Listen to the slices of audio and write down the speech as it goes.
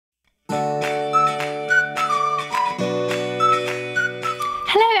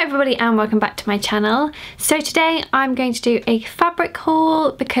everybody and welcome back to my channel. So today I'm going to do a fabric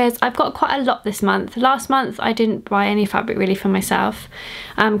haul because I've got quite a lot this month. Last month I didn't buy any fabric really for myself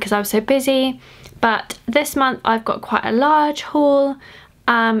because I was so busy, but this month I've got quite a large haul,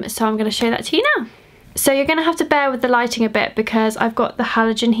 so I'm going to show that to you now. So you're going to have to bear with the lighting a bit because I've got the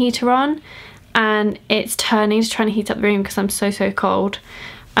halogen heater on and it's turning to trying to heat up the room because I'm so cold.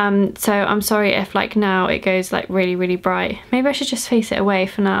 So I'm sorry if like now it goes like really bright. Maybe I should just face it away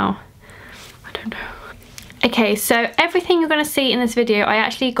for now. I don't know. Okay, so everything you're going to see in this video I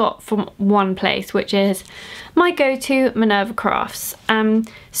actually got from one place, which is my go-to Minerva Crafts.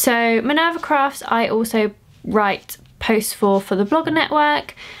 So Minerva Crafts I also write posts for the Blogger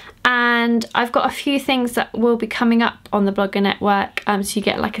Network, and I've got a few things that will be coming up on the Blogger Network, so you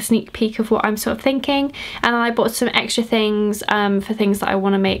get like a sneak peek of what I'm sort of thinking. And I bought some extra things for things that I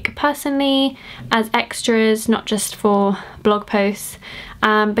want to make personally as extras, not just for blog posts,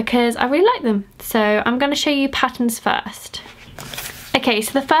 because I really like them. So I'm going to show you patterns first. Okay,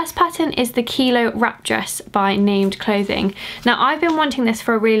 so the first pattern is the Kilo Wrap Dress by Named Clothing. Now I've been wanting this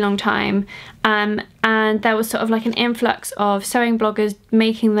for a really long time, and there was sort of like an influx of sewing bloggers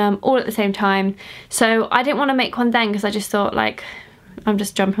making them all at the same time. So I didn't want to make one then because I just thought like, I'm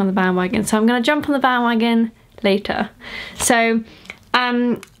just jumping on the bandwagon. So I'm going to jump on the bandwagon later. So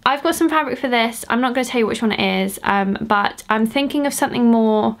I've got some fabric for this. I'm not going to tell you which one it is, but I'm thinking of something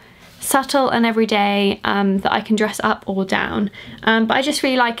more subtle and everyday that I can dress up or down, but I just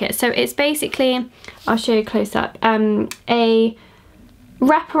really like it. So it's basically, I'll show you close up, a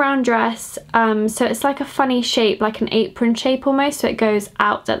wraparound dress, so it's like a funny shape, like an apron shape almost, so it goes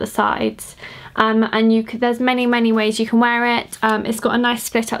out at the sides, and there's many ways you can wear it. It's got a nice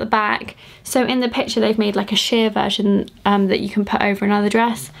split at the back, so in the picture they've made like a sheer version that you can put over another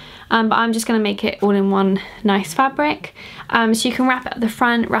dress, but I'm just going to make it all in one nice fabric, so you can wrap it at the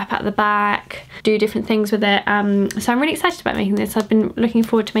front, wrap it at the back, do different things with it. So I'm really excited about making this. I've been looking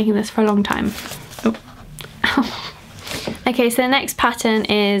forward to making this for a long time. Oh. Okay, so the next pattern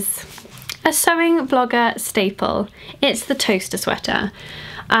is a sewing blogger staple. It's the toaster sweater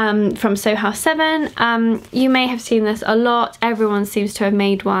from Sew House 7. You may have seen this a lot. Everyone seems to have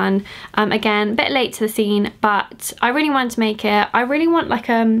made one. Again, a bit late to the scene, but I really wanted to make it. I really want like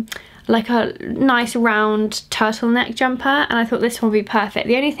a nice round turtleneck jumper, and I thought this one would be perfect.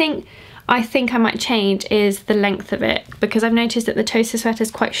 The only thing I think I might change is the length of it, because I've noticed that the toaster sweater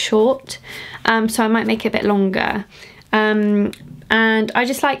is quite short, so I might make it a bit longer. And I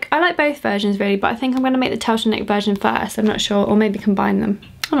like both versions really, but I think I'm going to make the turtleneck version first. I'm not sure, or maybe combine them.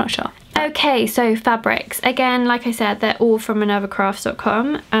 I'm not sure. Okay, so fabrics. Again, like I said, they're all from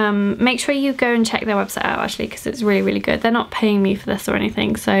minervacrafts.com. Make sure you go and check their website out actually, because it's really good. They're not paying me for this or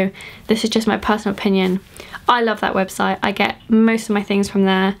anything, so this is just my personal opinion. I love that website. I get most of my things from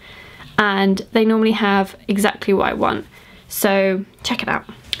there, and they normally have exactly what I want. So check it out.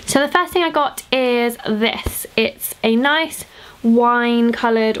 So the first thing I got is this. It's a nice wine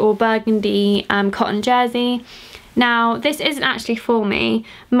coloured or burgundy cotton jersey. Now this isn't actually for me.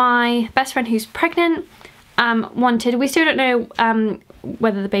 My best friend who's pregnant wanted, we still don't know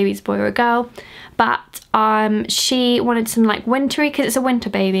whether the baby's a boy or a girl, but she wanted some like wintry, because it's a winter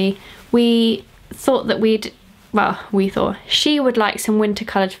baby. We thought that she would like some winter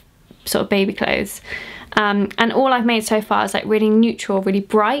coloured sort of baby clothes. And all I've made so far is like really neutral, really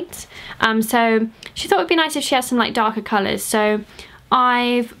bright. So she thought it would be nice if she had some like darker colours. So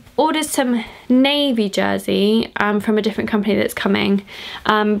I've ordered some navy jersey from a different company that's coming.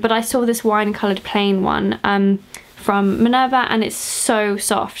 But I saw this wine coloured plain one from Minerva, and it's so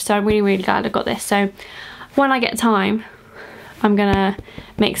soft. So I'm really glad I got this. So when I get time, I'm gonna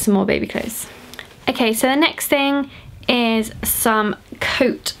make some more baby clothes. Okay, so the next thing is some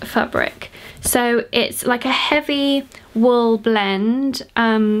coat fabric. So it's like a heavy wool blend.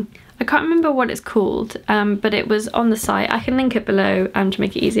 I can't remember what it's called, but it was on the site. I can link it below to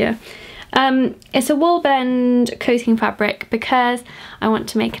make it easier. It's a wool blend coating fabric because I want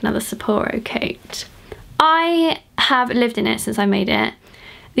to make another Sapporo coat. I have lived in it since I made it.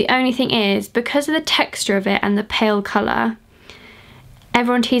 The only thing is, because of the texture of it and the pale colour,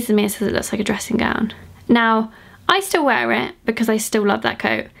 everyone teases me and says it looks like a dressing gown. Now, I still wear it because I still love that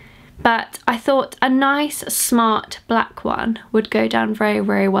coat, but I thought a nice smart black one would go down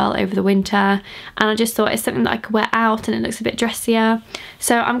very well over the winter, and I just thought it's something that I could wear out and it looks a bit dressier.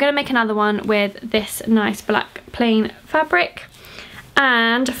 So I'm going to make another one with this nice black plain fabric,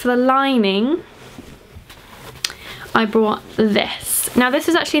 and for the lining I brought this. Now this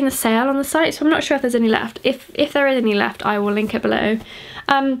is actually in the sale on the site, so I'm not sure if there's any left. If there is any left, I will link it below.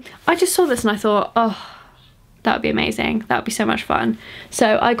 I just saw this and I thought, oh, that would be amazing. That would be so much fun.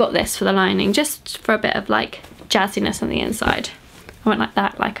 So I got this for the lining, just for a bit of like jazziness on the inside. I went like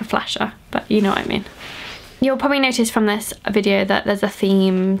that, like a flasher, but you know what I mean. You'll probably notice from this video that there's a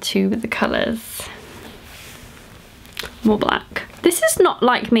theme to the colours. More black. This is not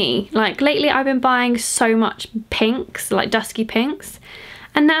like me. Like lately I've been buying so much pinks, like dusky pinks,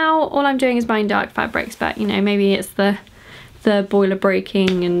 and now all I'm doing is buying dark fabrics, but you know, maybe it's the boiler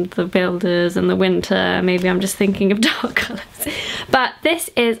breaking and the builders and the winter. Maybe I'm just thinking of dark colours. But this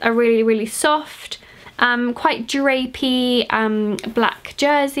is a really, really soft, quite drapey black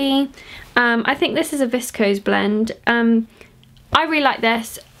jersey. I think this is a viscose blend. I really like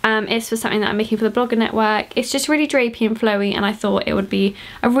this. It's for something that I'm making for the Blogger Network. It's just really drapey and flowy, and I thought it would be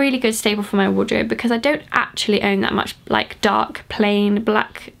a really good staple for my wardrobe because I don't actually own that much like dark, plain,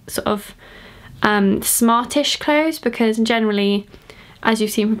 black sort of smartish clothes, because generally, as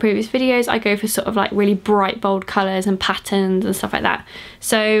you've seen from previous videos, I go for sort of like really bright, bold colours and patterns and stuff like that.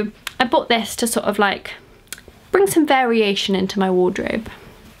 So I bought this to sort of like bring some variation into my wardrobe.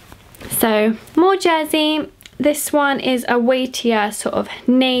 So more jersey. This one is a weightier sort of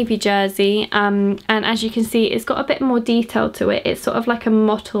navy jersey, and as you can see, it's got a bit more detail to it. It's sort of like a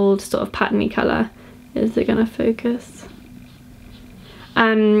mottled sort of patterny colour. Is it gonna focus?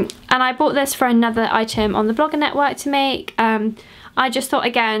 And I bought this for another item on the Blogger Network to make. I just thought,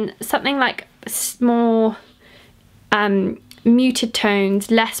 again, something like more muted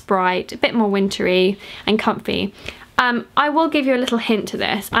tones, less bright, a bit more wintry and comfy. I will give you a little hint to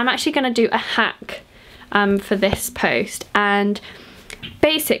this. I'm actually going to do a hack for this post, and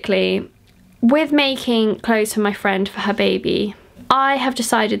basically with making clothes for my friend for her baby, I have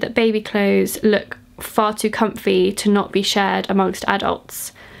decided that baby clothes look far too comfy to not be shared amongst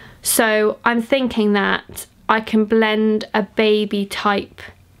adults. So I'm thinking that I can blend a baby type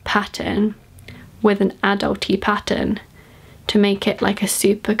pattern with an adulty pattern to make it like a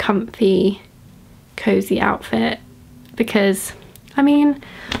super comfy, cozy outfit. Because I mean,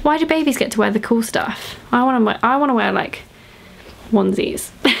 why do babies get to wear the cool stuff? I want to wear like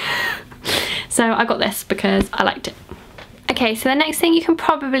onesies. So I got this because I liked it. Okay, so the next thing, you can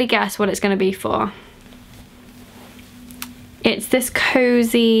probably guess what it's going to be for. It's this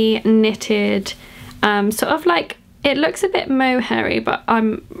cozy knitted sort of like, it looks a bit mohairy, but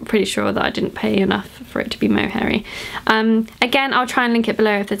I'm pretty sure that I didn't pay enough for it to be mohairy. Again, I'll try and link it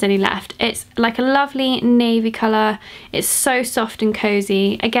below if there's any left. It's like a lovely navy colour. It's so soft and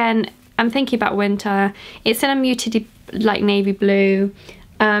cozy. Again, I'm thinking about winter. It's in a muted like navy blue.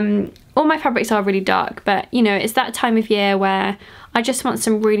 All my fabrics are really dark, but you know, it's that time of year where I just want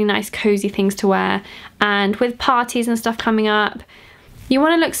some really nice cozy things to wear. And with parties and stuff coming up, you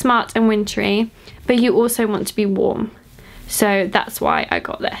want to look smart and wintry, but you also want to be warm. So that's why I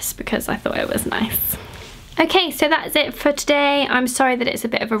got this, because I thought it was nice. Okay, so that's it for today. I'm sorry that it's a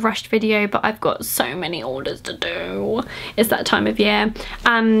bit of a rushed video, but I've got so many orders to do. It's that time of year.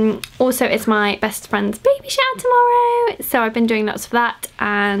 Also, it's my best friend's baby shower tomorrow, so I've been doing lots of that,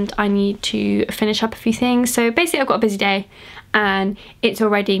 and I need to finish up a few things. So basically, I've got a busy day, and it's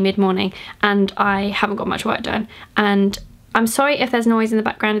already mid-morning, and I haven't got much work done. And I'm sorry if there's noise in the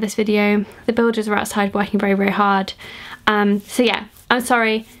background of this video. The builders are outside working very, very hard. So yeah, I'm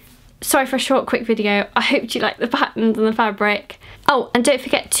sorry. Sorry for a short, quick video. I hope you like the patterns and the fabric. Oh, and don't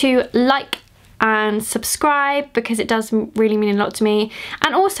forget to like and subscribe, because it does really mean a lot to me.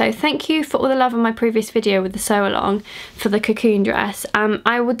 And also, thank you for all the love on my previous video with the sew along for the cocoon dress.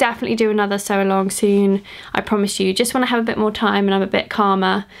 I will definitely do another sew along soon, I promise you. Just when I have a bit more time and I'm a bit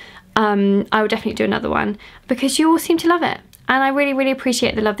calmer, I will definitely do another one, because you all seem to love it. And I really, really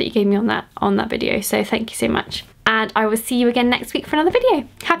appreciate the love that you gave me on that video. So thank you so much. And I will see you again next week for another video.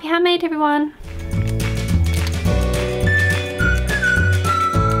 Happy handmade, everyone.